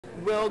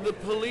Well, the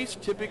police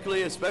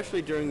typically,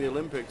 especially during the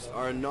Olympics,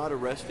 are not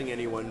arresting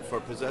anyone for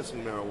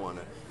possessing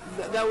marijuana.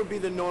 That would be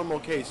the normal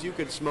case. You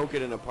could smoke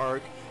it in a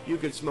park, you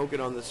could smoke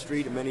it on the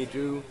street, many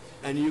do,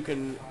 and you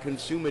can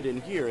consume it in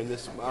here, in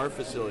our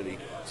facility.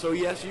 So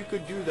yes, you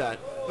could do that.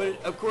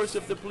 But of course,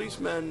 if the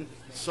policeman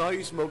saw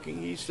you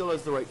smoking, he still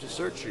has the right to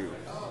search you.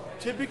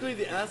 Typically,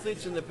 the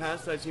athletes in the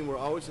past I've seen were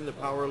always in the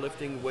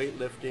powerlifting,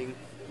 weightlifting,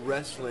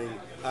 wrestling.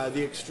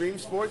 The extreme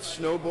sports,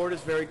 snowboard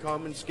is very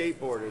common,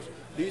 skateboarders.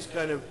 These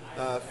kind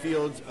of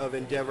fields of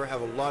endeavor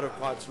have a lot of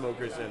pot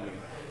smokers in them.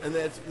 And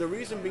that's, the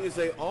reason being is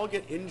they all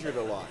get injured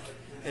a lot.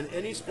 And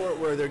any sport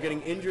where they're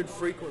getting injured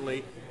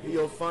frequently,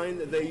 you'll find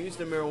that they use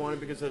the marijuana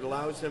because it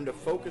allows them to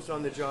focus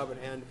on the job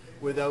at hand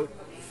without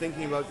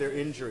thinking about their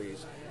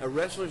injuries.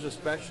 Wrestlers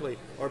especially,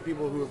 or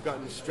people who have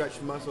gotten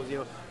stretched muscles,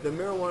 the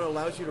marijuana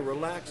allows you to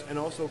relax and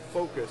also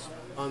focus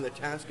on the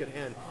task at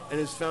hand. And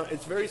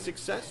it's very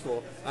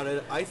successful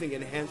at, I think,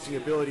 enhancing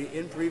ability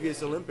in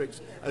previous Olympics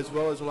as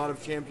well as a lot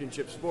of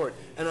championship sport.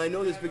 And I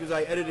know this because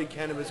I edited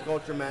Cannabis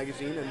Culture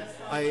magazine, and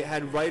I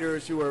had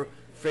writers who are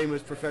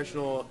famous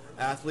professional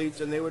athletes,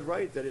 and they would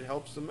write that it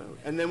helps them out.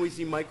 And then we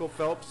see Michael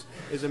Phelps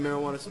is a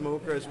marijuana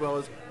smoker, as well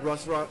as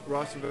Ross.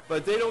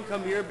 But they don't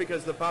come here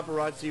because the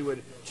paparazzi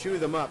would chew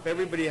them up.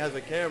 Everybody has a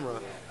camera,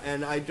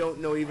 and I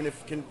don't know even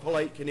if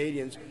polite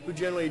Canadians, who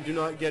generally do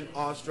not get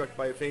awestruck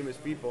by famous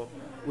people,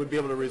 would be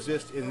able to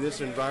resist in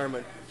this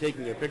environment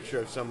taking a picture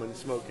of someone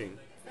smoking.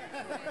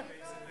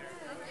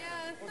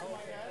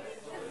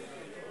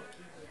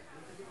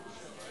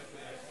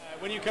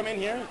 When you come in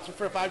here,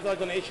 for a $5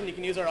 donation, you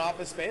can use our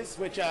office space,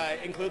 which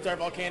includes our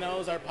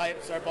volcanoes, our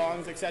pipes, our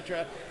bongs,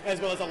 etc., as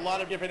well as a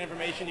lot of different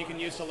information you can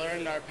use to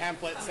learn, our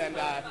pamphlets and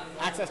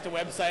access to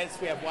websites.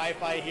 We have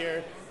Wi-Fi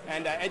here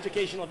and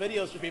educational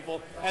videos for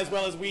people, as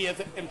well as we as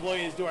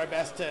employees do our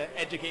best to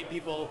educate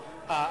people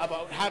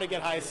about how to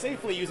get high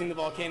safely using the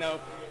volcano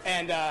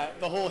and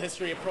the whole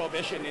history of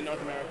prohibition in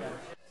North America.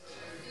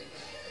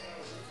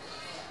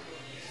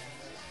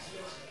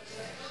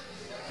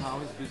 How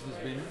has business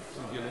been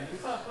since the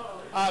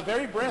Olympics?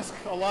 Very brisk.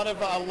 A lot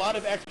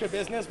of extra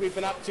business. We've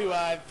been up to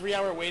a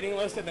 3-hour waiting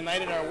list at the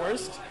night at our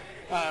worst.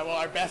 Well,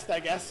 our best, I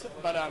guess,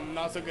 but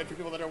not so good for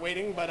people that are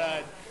waiting.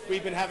 But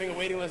we've been having a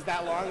waiting list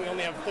that long. We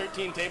only have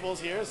 13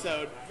 tables here,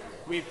 so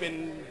we've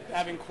been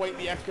having quite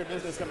the extra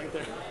business coming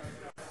through.